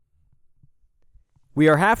We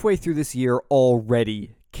are halfway through this year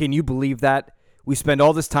already. Can you believe that? We spend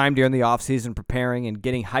all this time during the offseason preparing and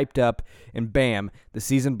getting hyped up, and bam, the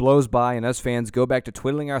season blows by and us fans go back to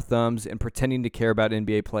twiddling our thumbs and pretending to care about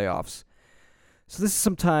NBA playoffs. So this is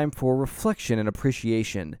some time for reflection and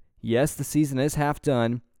appreciation. Yes, the season is half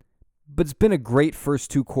done, but it's been a great first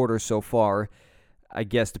 2 quarters so far, I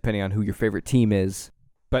guess depending on who your favorite team is,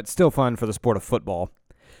 but still fun for the sport of football.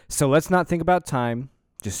 So let's not think about time.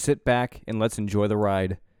 Just sit back and let's enjoy the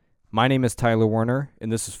ride. My name is Tyler Werner,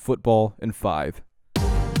 and this is Football in 5.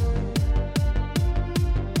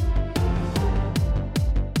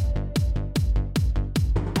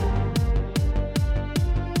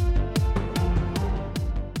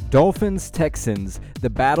 Dolphins-Texans, the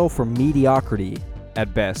battle for mediocrity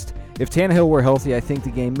at best. If Tannehill were healthy, I think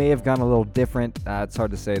the game may have gone a little different. It's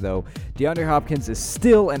hard to say, though. DeAndre Hopkins is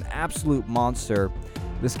still an absolute monster.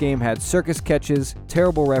 This game had circus catches,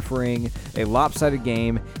 terrible refereeing, a lopsided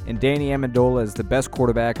game, and Danny Amendola is the best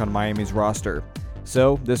quarterback on Miami's roster.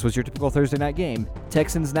 So, this was your typical Thursday night game.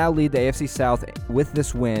 Texans now lead the AFC South with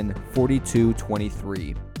this win,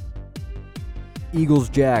 42-23.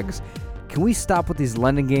 Eagles-Jags. Can we stop with these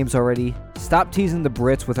London games already? Stop teasing the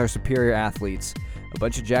Brits with our superior athletes. A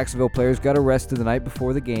bunch of Jacksonville players got arrested the night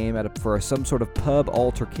before the game for some sort of pub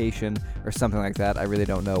altercation or something like that. I really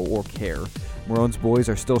don't know or care. Marone's boys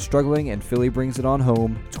are still struggling, and Philly brings it on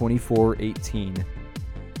home, 24-18.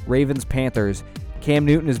 Ravens-Panthers. Cam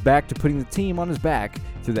Newton is back to putting the team on his back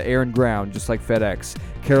through the air and ground, just like FedEx.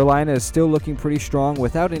 Carolina is still looking pretty strong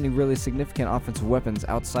without any really significant offensive weapons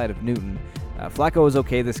outside of Newton. Flacco was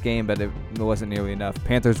okay this game, but it wasn't nearly enough.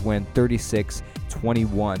 Panthers win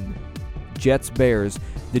 36-21. Jets-Bears.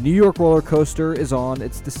 The New York roller coaster is on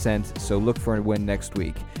its descent, so look for a win next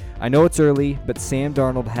week. I know it's early, but Sam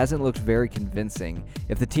Darnold hasn't looked very convincing.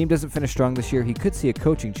 If the team doesn't finish strong this year, he could see a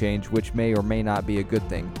coaching change, which may or may not be a good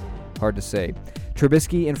thing. Hard to say.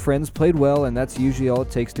 Trubisky and friends played well, and that's usually all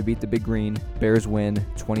it takes to beat the Big Green. Bears win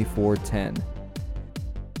 24-10.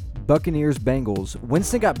 Buccaneers-Bengals.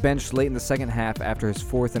 Winston got benched late in the second half after his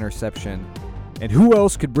 4th interception. And who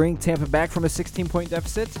else could bring Tampa back from a 16-point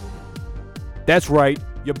deficit? That's right,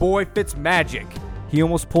 your boy Fitzmagic. He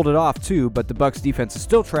almost pulled it off too, but the Bucs defense is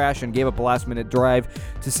still trash and gave up a last-minute drive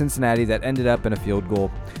to Cincinnati that ended up in a field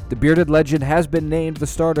goal. The bearded legend has been named the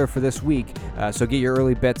starter for this week, so get your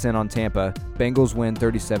early bets in on Tampa. Bengals win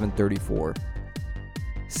 37-34.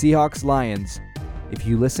 Seahawks-Lions. If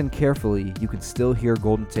you listen carefully, you can still hear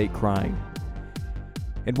Golden Tate crying.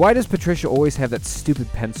 And why does Patricia always have that stupid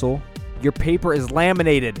pencil? Your paper is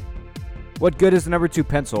laminated. What good is the number 2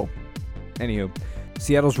 pencil? Anywho,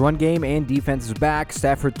 Seattle's run game and defense is back.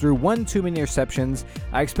 Stafford threw one too many interceptions.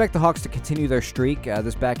 I expect the Hawks to continue their streak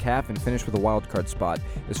this back half and finish with a wild card spot.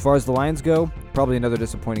 As far as the Lions go, probably another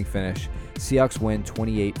disappointing finish. Seahawks win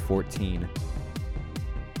 28-14.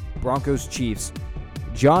 Broncos-Chiefs.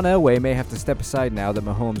 John Elway may have to step aside now that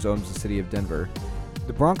Mahomes owns the city of Denver.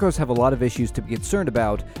 The Broncos have a lot of issues to be concerned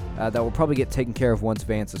about that will probably get taken care of once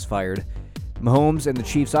Vance is fired. Mahomes and the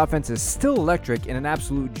Chiefs' offense is still electric and an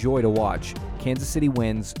absolute joy to watch. Kansas City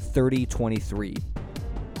wins 30-23.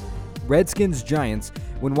 Redskins-Giants.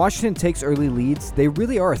 When Washington takes early leads, they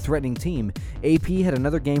really are a threatening team. AP had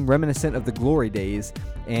another game reminiscent of the glory days,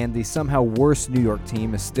 and the somehow worse New York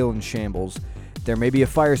team is still in shambles. There may be a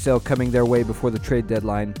fire sale coming their way before the trade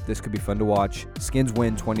deadline. This could be fun to watch. Skins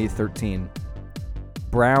win 20-13.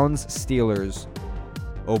 Browns-Steelers.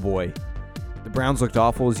 Oh boy. The Browns looked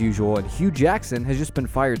awful as usual, and Hugh Jackson has just been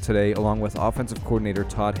fired today, along with offensive coordinator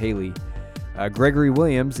Todd Haley. Gregory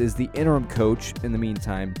Williams is the interim coach in the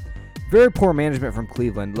meantime. Very poor management from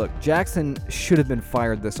Cleveland. Look, Jackson should have been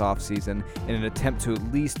fired this offseason in an attempt to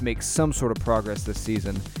at least make some sort of progress this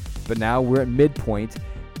season. But now we're at midpoint,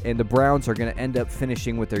 and the Browns are going to end up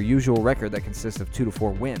finishing with their usual record that consists of 2 to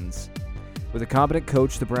 4 wins. With a competent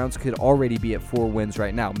coach, the Browns could already be at 4 wins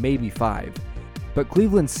right now, maybe 5. But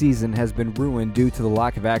Cleveland's season has been ruined due to the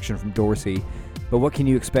lack of action from Dorsey. But what can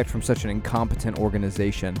you expect from such an incompetent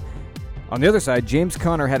organization? On the other side, James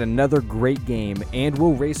Conner had another great game and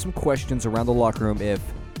will raise some questions around the locker room if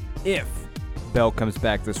Bell comes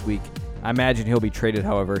back this week. I imagine he'll be traded,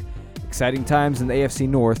 however. Exciting times in the AFC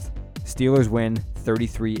North. Steelers win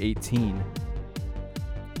 33-18.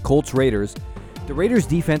 Colts-Raiders. The Raiders'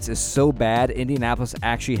 defense is so bad, Indianapolis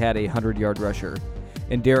actually had a 100-yard rusher.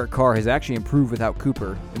 And Derek Carr has actually improved without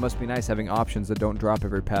Cooper. It must be nice having options that don't drop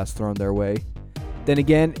every pass thrown their way. Then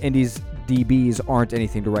again, Indy's DBs aren't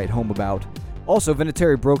anything to write home about. Also,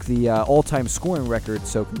 Vinatieri broke the all-time scoring record,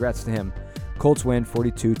 so congrats to him. Colts win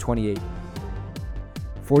 42-28.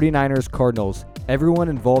 49ers-Cardinals. Everyone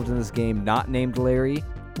involved in this game not named Larry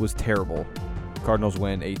was terrible. Cardinals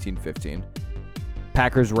win 18-15.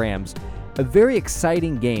 Packers-Rams. A very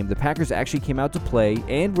exciting game. The Packers actually came out to play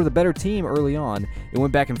and were the better team early on. It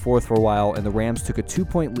went back and forth for a while, and the Rams took a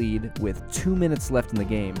 2-point lead with 2 minutes left in the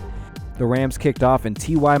game. The Rams kicked off, and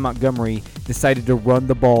T.Y. Montgomery decided to run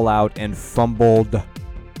the ball out and fumbled.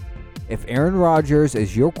 If Aaron Rodgers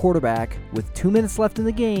is your quarterback with 2 minutes left in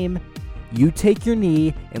the game, you take your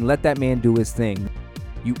knee and let that man do his thing.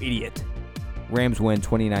 You idiot. Rams win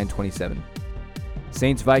 29-27.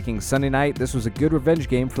 Saints-Vikings Sunday night. This was a good revenge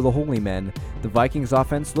game for the Holy Men. The Vikings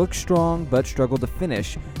offense looked strong but struggled to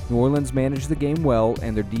finish. New Orleans managed the game well,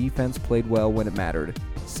 and their defense played well when it mattered.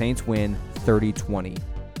 Saints win 30-20.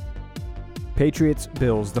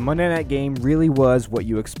 Patriots-Bills. The Monday night game really was what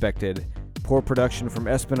you expected. Poor production from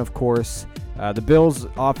Espen, of course. The Bills'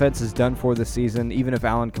 offense is done for this season, even if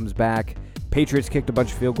Allen comes back. Patriots kicked a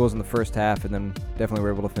bunch of field goals in the first half and then definitely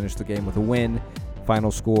were able to finish the game with a win.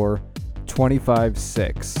 Final score,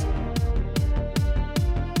 25-6.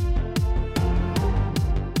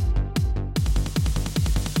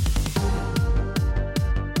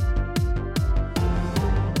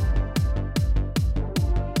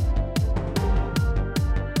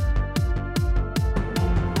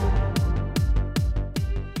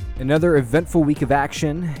 Another eventful week of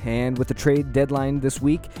action, and with the trade deadline this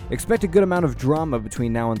week, expect a good amount of drama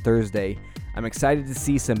between now and Thursday. I'm excited to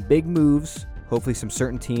see some big moves. Hopefully some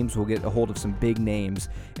certain teams will get a hold of some big names,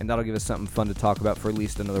 and that'll give us something fun to talk about for at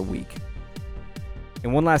least another week.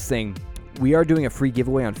 And one last thing, we are doing a free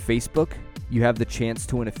giveaway on Facebook. You have the chance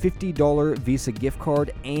to win a $50 Visa gift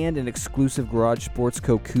card and an exclusive Garage Sports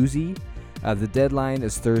Co. koozie. The deadline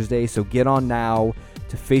is Thursday, so get on now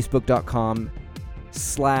to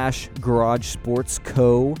facebook.com/Garage Sports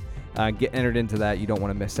Co. Get entered into that. You don't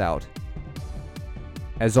want to miss out.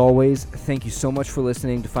 As always, thank you so much for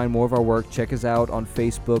listening. To find more of our work, check us out on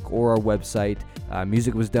Facebook or our website.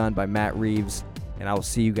 Music was done by Matt Reeves, and I will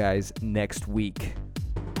see you guys next week.